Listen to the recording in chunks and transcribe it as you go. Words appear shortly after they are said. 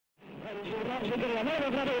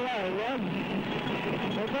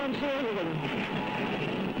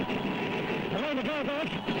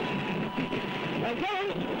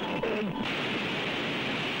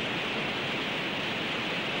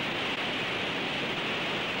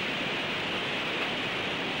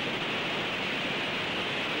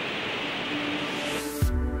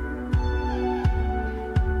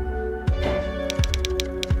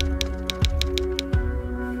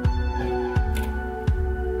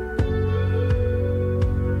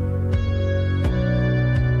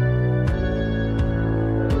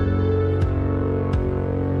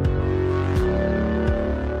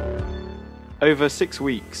Over 6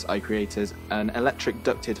 weeks I created an electric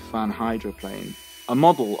ducted fan hydroplane, a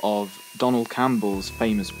model of Donald Campbell's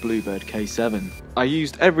famous Bluebird K7. I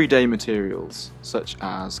used everyday materials such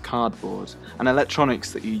as cardboard and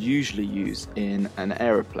electronics that you usually use in an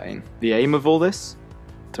aeroplane. The aim of all this?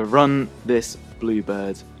 To run this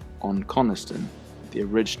Bluebird on Coniston, the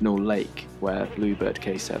original lake where Bluebird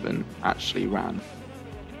K7 actually ran.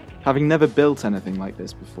 Having never built anything like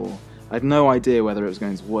this before, I had no idea whether it was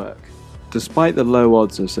going to work. Despite the low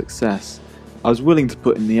odds of success, I was willing to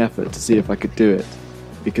put in the effort to see if I could do it,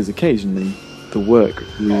 because occasionally the work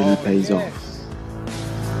really pays off.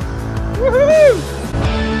 Woohoo!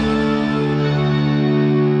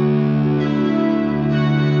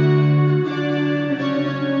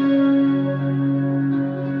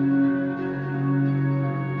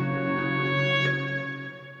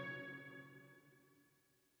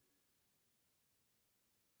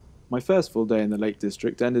 My first full day in the Lake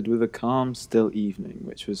District ended with a calm, still evening,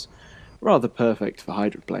 which was rather perfect for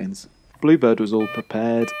hydroplanes. Bluebird was all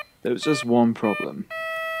prepared. There was just one problem.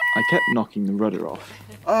 I kept knocking the rudder off.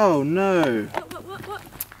 Oh no! What?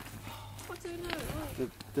 What do you know?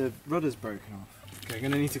 The rudder's broken off. Okay, I'm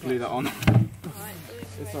going to need to glue that on.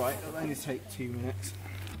 It's alright, it'll only take 2 minutes.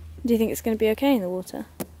 Do you think it's going to be okay in the water?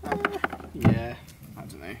 Yeah, I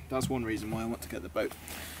don't know. That's one reason why I want to get the boat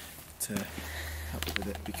to help with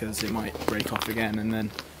it, because it might break off again and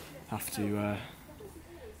then have to,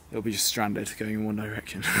 it'll be just stranded going in one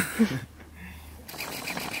direction.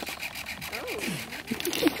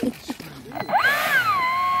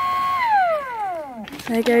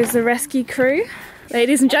 There goes the rescue crew.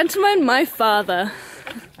 Ladies and gentlemen, my father.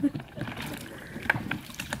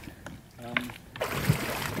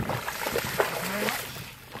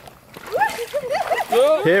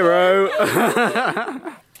 Hero!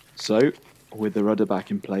 So, with the rudder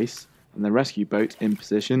back in place and the rescue boat in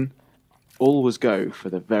position, all was go for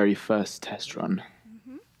the very first test run.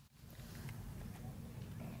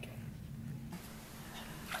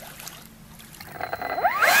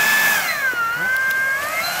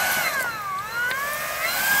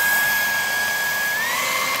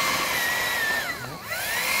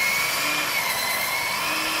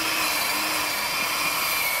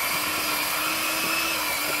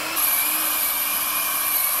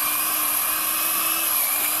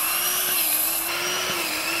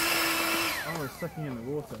 Sucking in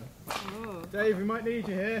the water. Oh. Dave, we might need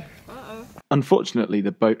you here. Uh-oh. Unfortunately,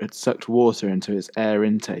 the boat had sucked water into its air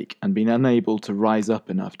intake and been unable to rise up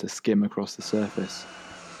enough to skim across the surface.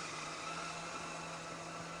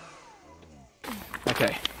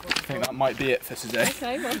 Okay, I think that might be it for today.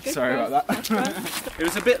 Okay, well, good. Sorry about that. It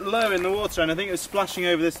was a bit low in the water, and I think it was splashing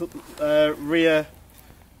over this rear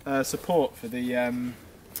support for the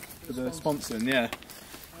sponsoring, yeah.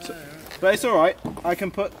 So, but it's alright, I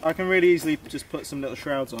can really easily just put some little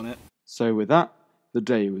shrouds on it. So with that, the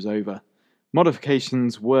day was over.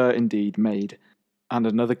 Modifications were indeed made, and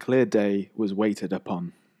another clear day was waited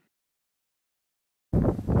upon.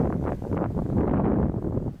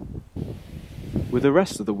 With the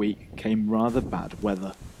rest of the week came rather bad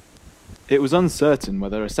weather. It was uncertain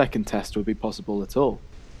whether a second test would be possible at all.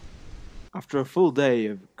 After a full day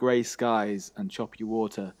of grey skies and choppy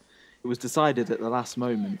water, it was decided at the last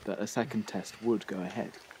moment that a second test would go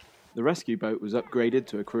ahead. The rescue boat was upgraded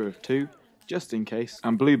to a crew of 2, just in case,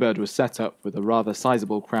 and Bluebird was set up with a rather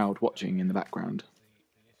sizable crowd watching in the background.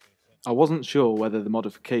 I wasn't sure whether the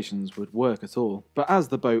modifications would work at all, but as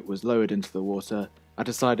the boat was lowered into the water, I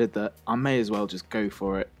decided that I may as well just go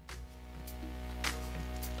for it.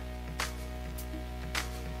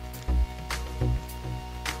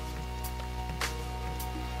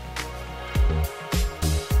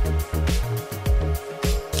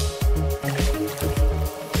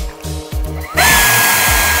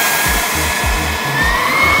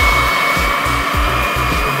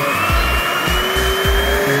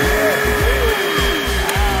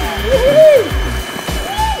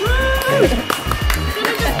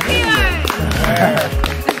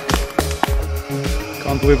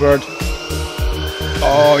 Come on, Bluebird.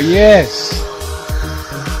 Oh. Oh yes!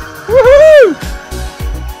 Woohoo!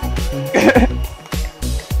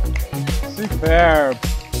 Superb!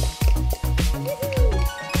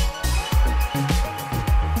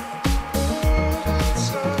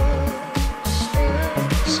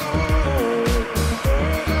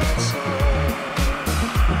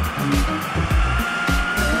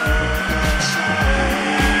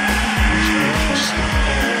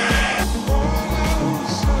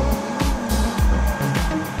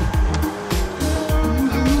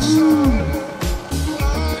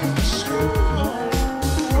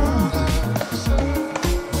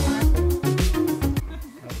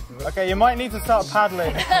 Okay, you might need to start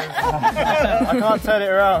paddling. I can't turn it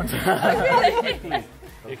around.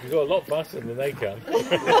 You can go a lot faster than they can.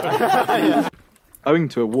 Yeah. Owing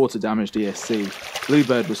to a water-damaged ESC,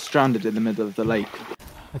 Bluebird was stranded in the middle of the lake.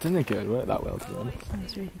 I didn't think it would work that well, to be honest. That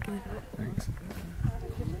was really good. Thanks.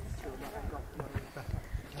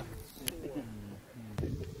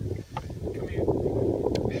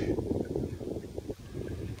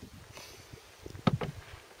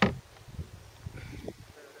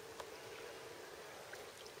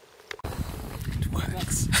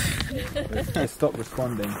 It stopped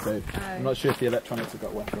responding, so I'm not sure if the electronics have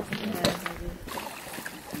got wet or something.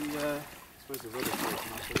 Yeah, I suppose the rudder feels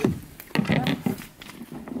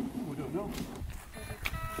we don't know.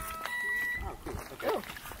 Oh, cool. Okay. Oh.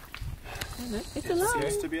 It's alive.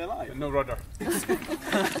 It seems to be alive. But no rudder.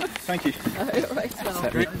 Thank you. Oh, right, well.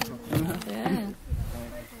 Yeah.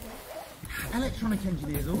 Electronic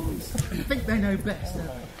engineers always think they know best, don't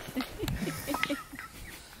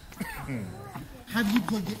they? Have you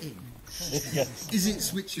plugged it in? Is it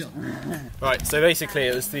switched on? Right, so basically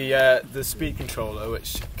it was the speed controller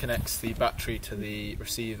which connects the battery to the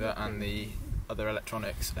receiver and the other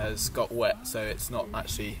electronics has got wet, so it's not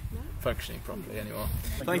actually functioning properly anymore.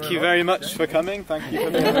 Thank you very much for coming. Thank you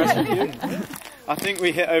for being rescued. I think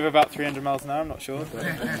we hit over about 300 miles an hour, I'm not sure.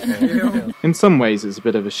 In some ways it's a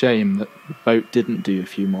bit of a shame that the boat didn't do a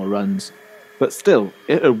few more runs, but still,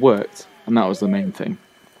 it had worked, and that was the main thing.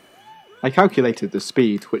 I calculated the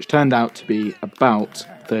speed, which turned out to be about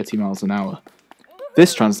 30 miles an hour.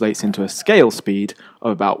 This translates into a scale speed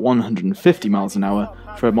of about 150 miles an hour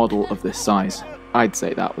for a model of this size. I'd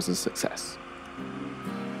say that was a success.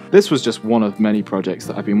 This was just one of many projects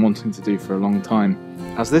that I've been wanting to do for a long time.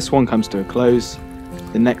 As this one comes to a close,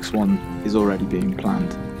 the next one is already being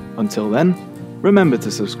planned. Until then, remember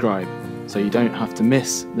to subscribe so you don't have to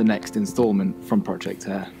miss the next instalment from Project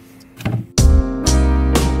Air.